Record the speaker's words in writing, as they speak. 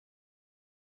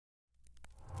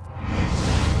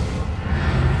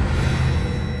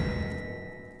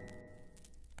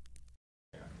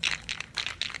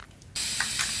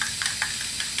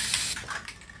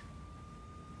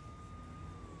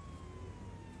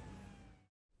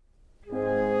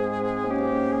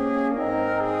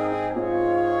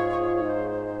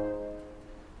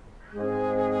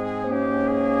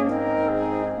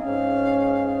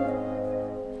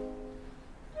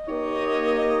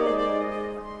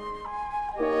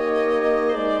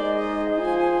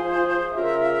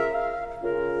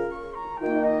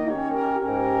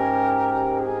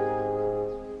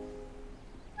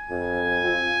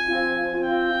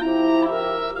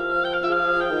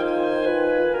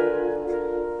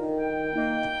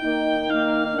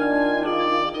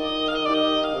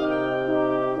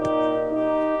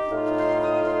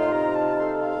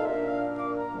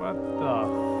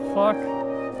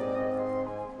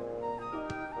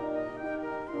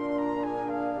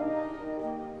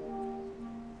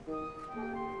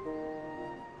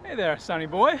Hey there, sonny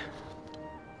boy.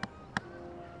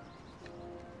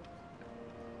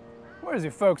 Where's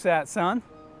your folks at, son?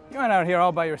 You aren't out here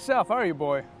all by yourself, are you,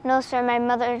 boy? No, sir. My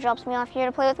mother drops me off here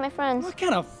to play with my friends. What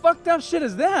kind of fucked up shit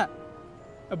is that?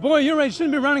 A boy your age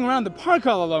shouldn't be running around the park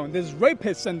all alone. There's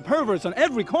rapists and perverts on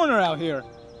every corner out here.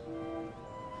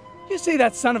 You see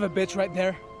that son of a bitch right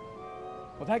there?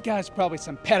 Well, that guy's probably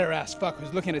some peder-ass fuck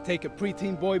who's looking to take a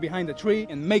preteen boy behind a tree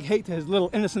and make hate to his little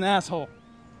innocent asshole.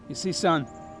 You see, son,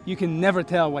 you can never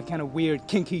tell what kind of weird,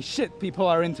 kinky shit people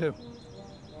are into.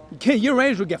 A kid your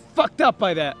age would get fucked up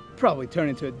by that. Probably turn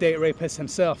into a date rapist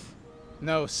himself.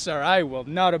 No, sir, I will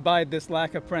not abide this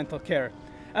lack of parental care.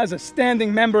 As a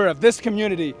standing member of this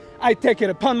community, I take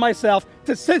it upon myself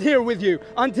to sit here with you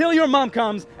until your mom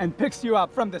comes and picks you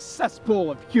up from the cesspool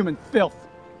of human filth.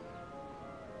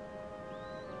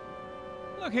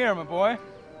 Look here, my boy.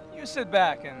 You sit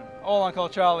back and old Uncle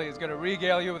Charlie is going to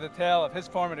regale you with a tale of his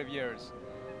formative years.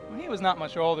 When he was not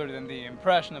much older than the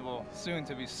impressionable,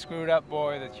 soon-to-be screwed-up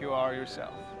boy that you are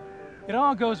yourself. It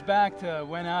all goes back to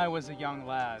when I was a young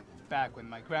lad, back when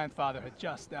my grandfather had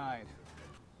just died.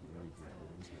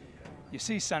 You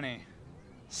see, Sonny,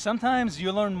 sometimes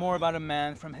you learn more about a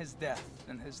man from his death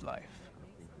than his life.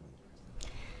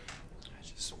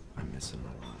 I miss him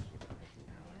a lot.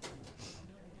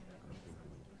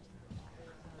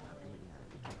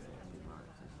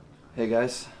 Hey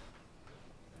guys,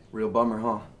 real bummer,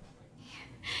 huh?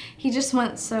 He just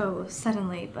went so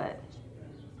suddenly, but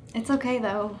it's okay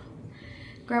though.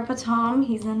 Grandpa Tom,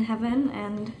 he's in heaven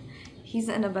and he's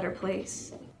in a better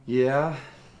place. Yeah.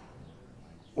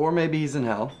 Or maybe he's in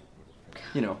hell.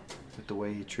 You know, with the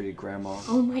way he treated Grandma.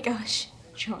 Oh my gosh,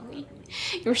 Charlie,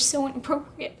 you're so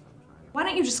inappropriate. Why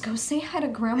don't you just go say hi to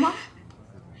Grandma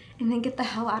and then get the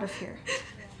hell out of here?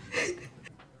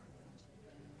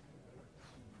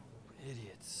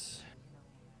 Idiots.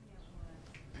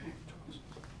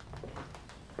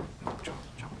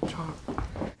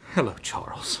 Hello,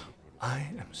 Charles. I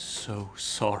am so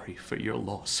sorry for your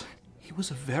loss. He was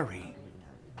a very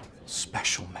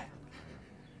special man.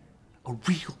 A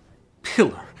real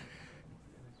pillar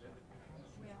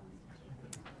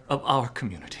of our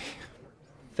community.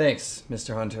 Thanks,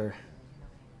 Mr. Hunter.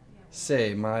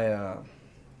 Say, my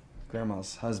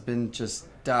grandma's husband just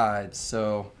died,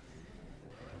 so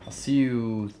I'll see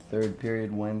you third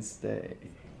period Wednesday.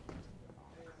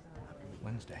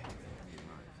 Wednesday?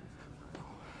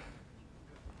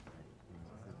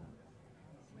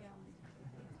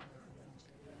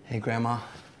 Hey, Grandma.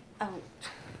 Oh.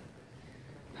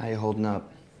 How you holding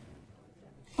up?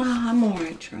 I'm all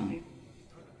right, Charlie.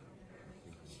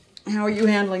 How are you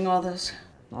handling all this?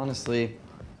 Honestly,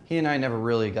 he and I never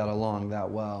really got along that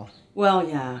well. Well,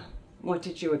 yeah. What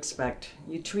did you expect?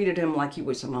 You treated him like he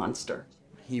was a monster.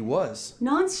 He was.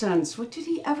 Nonsense. What did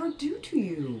he ever do to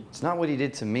you? It's not what he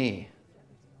did to me.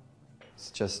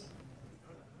 It's just...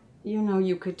 You know,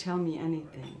 you could tell me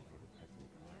anything.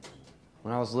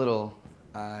 When I was little,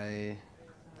 I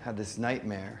had this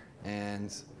nightmare,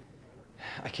 and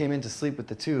I came in to sleep with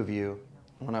the two of you.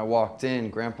 When I walked in,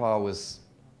 Grandpa was...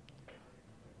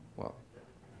 well,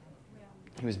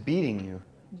 he was beating you.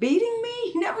 Beating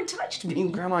me? He never touched me.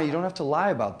 Grandma, you don't have to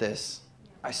lie about this.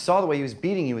 I saw the way he was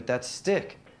beating you with that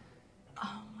stick.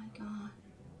 Oh my God.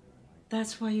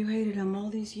 That's why you hated him all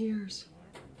these years.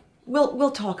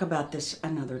 We'll talk about this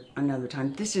another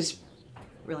time. This is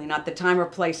really not the time or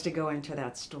place to go into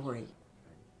that story.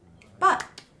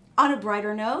 But on a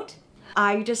brighter note,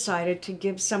 I decided to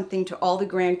give something to all the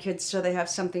grandkids so they have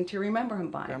something to remember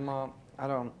him by. Grandma, I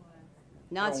don't...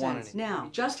 Nonsense. Now,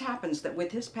 it just happens that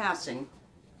with his passing,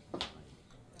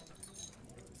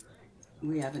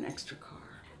 we have an extra car.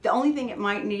 The only thing it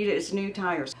might need is new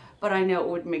tires, but I know it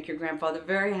would make your grandfather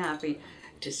very happy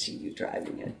to see you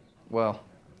driving it. Well,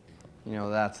 you know,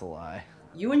 that's a lie.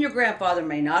 You and your grandfather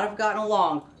may not have gotten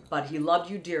along, but he loved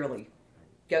you dearly.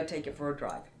 Go take it for a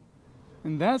drive.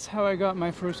 And that's how I got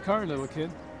my first car, little kid.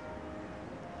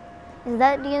 Is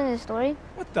that the end of the story?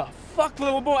 What the fuck,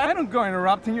 little boy? I don't go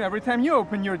interrupting you every time you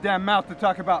open your damn mouth to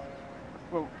talk about,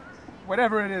 well,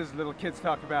 whatever it is little kids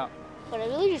talk about. But I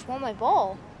really just want my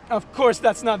ball. Of course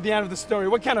that's not the end of the story.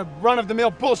 What kind of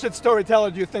run-of-the-mill bullshit storyteller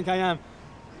do you think I am?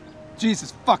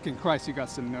 Jesus fucking Christ, you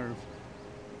got some nerve.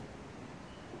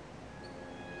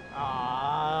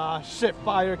 Ah, shit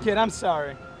fire, kid, I'm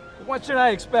sorry. But what should I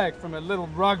expect from a little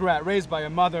rugrat raised by a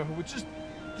mother who would just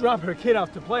drop her kid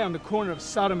off to play on the corner of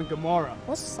Sodom and Gomorrah?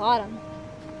 What's Sodom?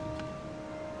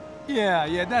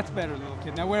 Yeah, that's better, little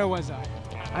kid. Now, where was I?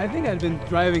 I think I'd been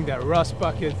driving that rust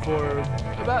bucket for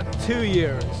about 2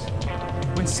 years,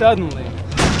 when suddenly...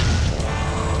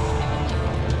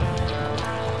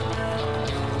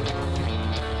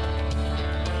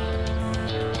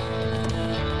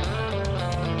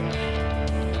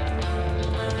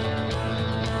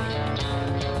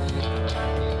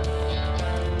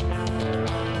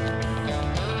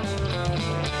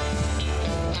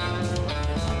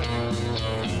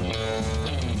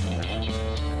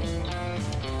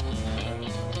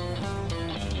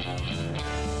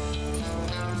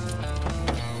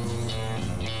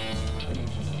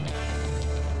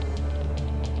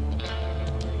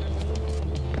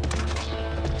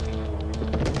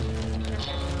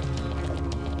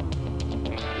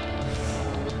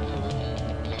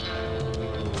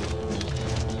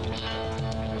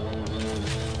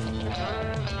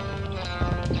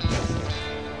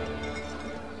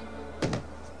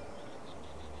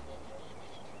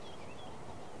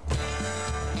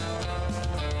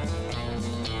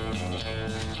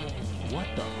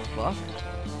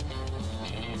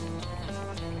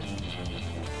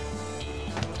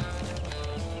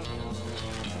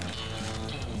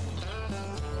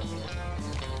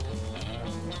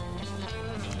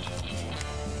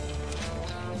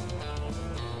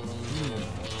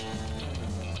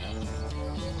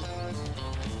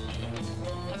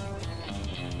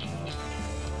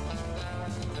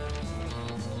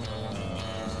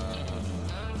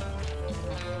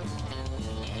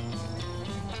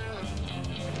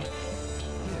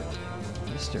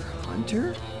 Mr.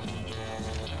 Hunter?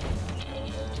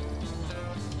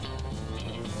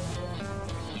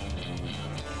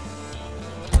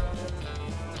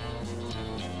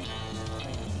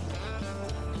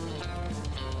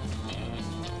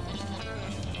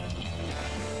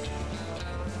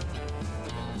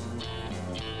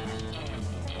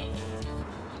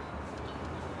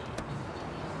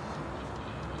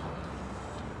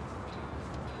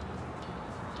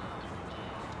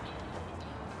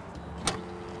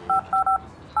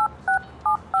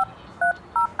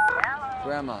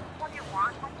 Grandma. What do you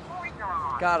want? My stories are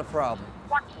on. Got a problem.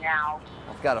 What now?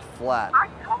 I've got a flat. I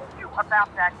told you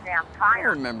about that damn I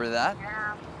tire. remember that.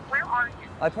 Yeah. Where are you?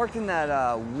 I parked in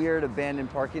that weird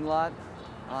abandoned parking lot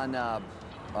on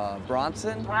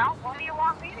Bronson. Well, what do you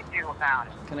want me to do about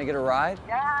it? Can I get a ride?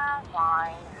 Yeah,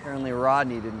 fine. Apparently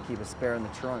Rodney didn't keep a spare in the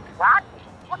trunk. Rodney?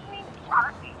 What do you mean,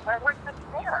 Rodney? Where's the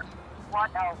spare?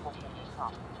 What else will you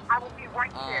come? I will be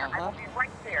right there. I will be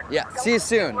right there. Yeah, Don't see you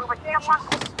soon. move a damn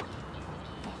muscle.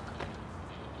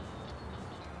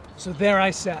 So there I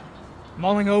sat,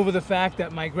 mulling over the fact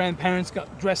that my grandparents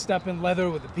got dressed up in leather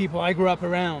with the people I grew up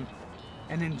around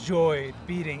and enjoyed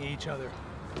beating each other.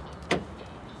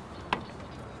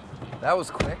 That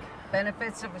was quick.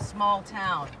 Benefits of a small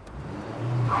town.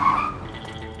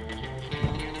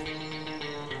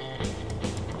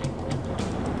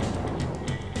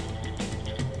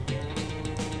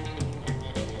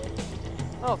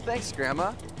 Oh, thanks,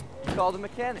 Grandma. Called a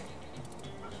mechanic.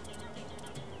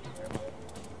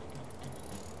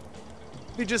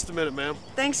 Be just a minute, ma'am.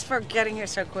 Thanks for getting here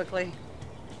so quickly.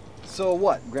 So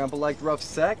what? Grandpa liked rough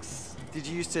sex? Did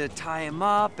you used to tie him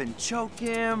up and choke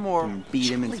him or beat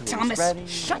him until he was ready?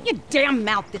 Shut your damn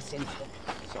mouth this instant.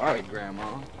 Sorry,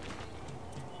 Grandma.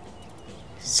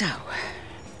 So,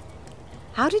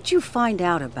 how did you find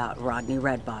out about Rodney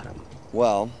Redbottom?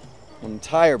 Well, when the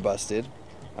tire busted,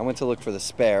 I went to look for the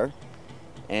spare,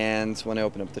 and when I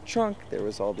opened up the trunk, there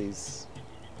was all these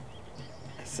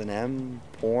S&M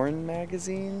porn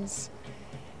magazines,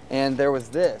 and there was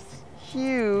this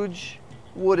huge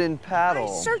wooden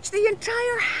paddle. I searched the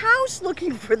entire house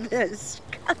looking for this.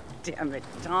 God damn it,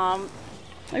 Tom.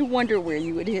 I wonder where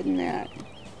you had hidden that.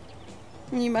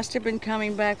 You must have been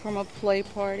coming back from a play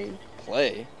party.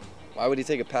 Play? Why would he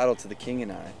take a paddle to The King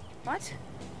and I? What?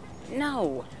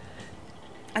 No.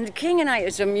 And The King and I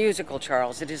is a musical,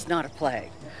 Charles. It is not a play.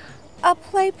 A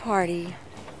play party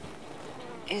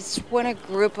is when a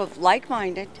group of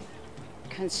like-minded,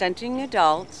 consenting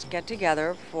adults get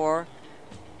together for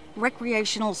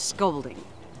recreational scolding.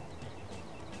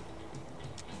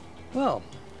 Well,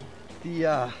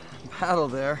 the paddle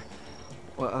there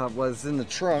was in the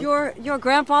trunk. Your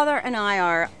grandfather and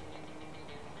I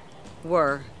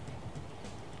were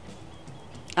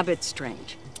a bit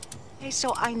strange. Hey,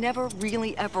 so I never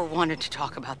really ever wanted to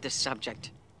talk about this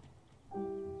subject.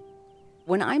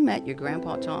 When I met your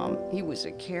grandpa, Tom, he was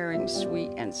a caring,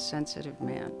 sweet, and sensitive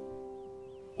man.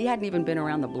 He hadn't even been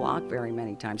around the block very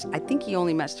many times. I think he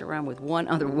only messed around with one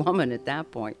other woman at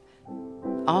that point.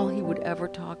 All he would ever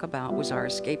talk about was our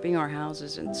escaping our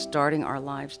houses and starting our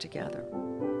lives together.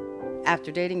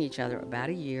 After dating each other about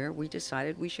a year, we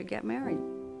decided we should get married.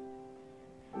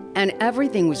 And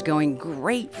everything was going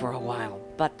great for a while,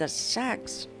 but the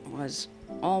sex was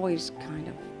always kind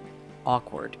of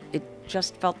awkward. It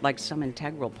just felt like some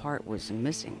integral part was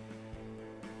missing.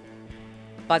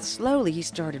 But slowly he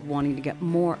started wanting to get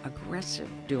more aggressive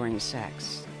during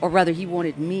sex. Or rather, he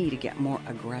wanted me to get more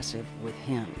aggressive with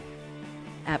him.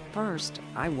 At first,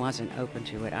 I wasn't open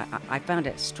to it. I found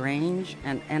it strange,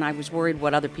 and I was worried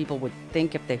what other people would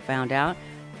think if they found out.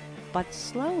 But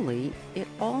slowly, it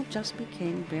all just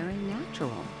became very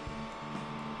natural.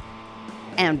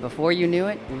 And before you knew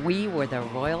it, we were the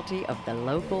royalty of the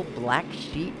local black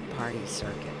sheep party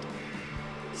circuit.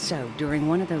 So, during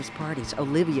one of those parties,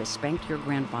 Olivia spanked your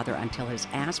grandfather until his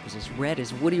ass was as red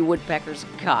as Woody Woodpecker's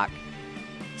cock.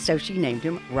 So she named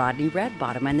him Rodney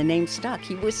Redbottom, and the name stuck.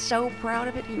 He was so proud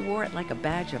of it, he wore it like a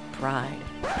badge of pride.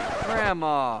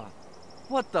 Grandma,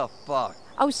 what the fuck?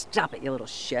 Oh, stop it, you little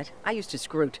shit. I used to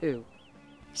screw too.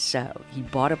 So, he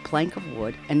bought a plank of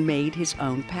wood and made his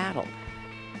own paddle.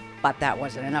 But that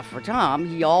wasn't enough for Tom.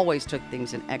 He always took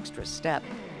things an extra step.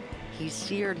 He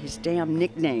seared his damn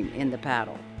nickname in the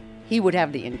paddle. He would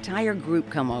have the entire group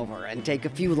come over and take a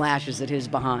few lashes at his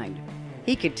behind.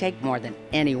 He could take more than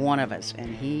any one of us,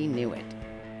 and he knew it.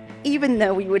 Even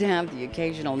though we would have the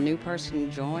occasional new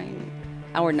person join,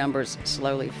 our numbers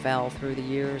slowly fell through the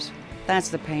years. That's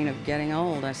the pain of getting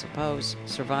old, I suppose,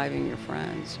 surviving your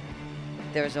friends.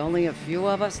 There's only a few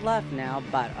of us left now,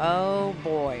 but oh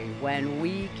boy, when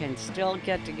we can still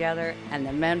get together and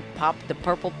the men pop the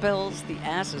purple pills, the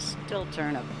asses still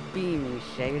turn a beaming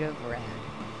shade of red.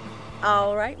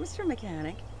 All right, Mr.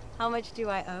 Mechanic, how much do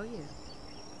I owe you?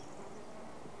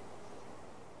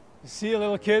 You see,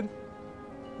 little kid?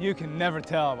 You can never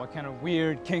tell what kind of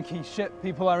weird, kinky shit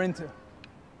people are into.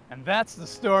 And that's the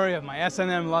story of my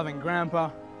S&M loving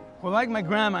grandpa, who liked my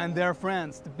grandma and their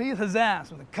friends to beat his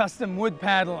ass with a custom wood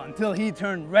paddle until he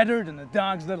turned redder than the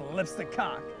dog's little lipstick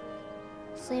cock.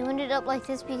 So you ended up like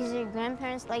this because your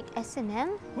grandparents liked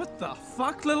S&M? What the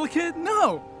fuck, little kid?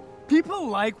 No! People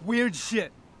like weird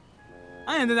shit.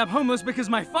 I ended up homeless because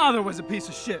my father was a piece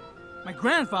of shit. My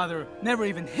grandfather never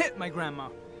even hit my grandma.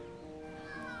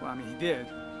 Well, I mean, he did.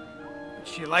 But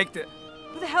she liked it.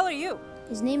 Who the hell are you?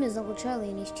 His name is Uncle Charlie,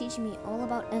 and he's teaching me all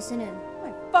about S&M.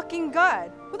 My fucking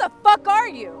God. Who the fuck are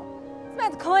you? This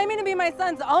man's claiming to be my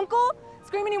son's uncle?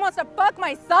 Screaming he wants to fuck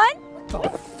my son?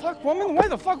 What the fuck, woman? Why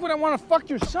the fuck would I want to fuck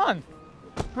your son?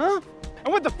 Huh?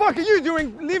 And what the fuck are you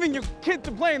doing leaving your kid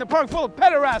to play in the park full of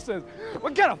pederasses?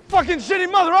 What kind of fucking shitty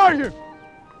mother are you?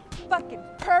 Fucking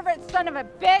pervert son of a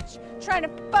bitch trying to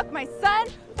fuck my son?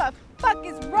 What the fuck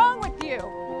is wrong with you?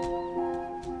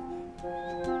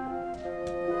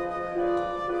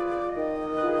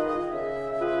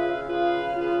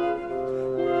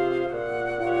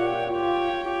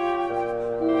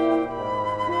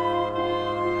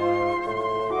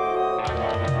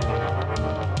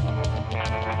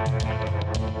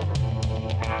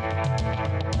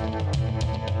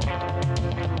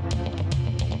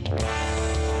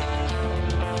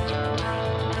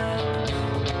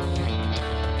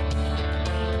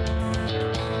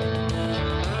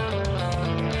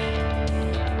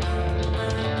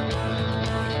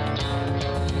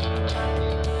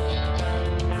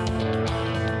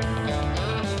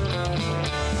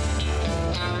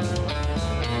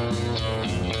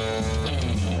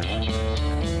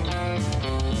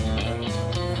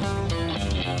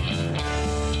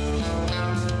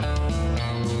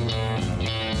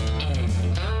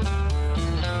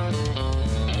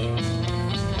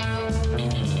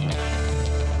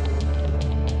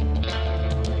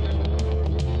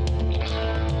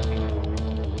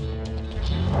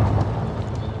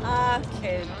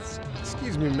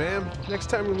 Excuse me, ma'am. Next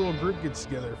time your little group gets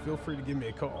together, feel free to give me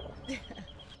a call.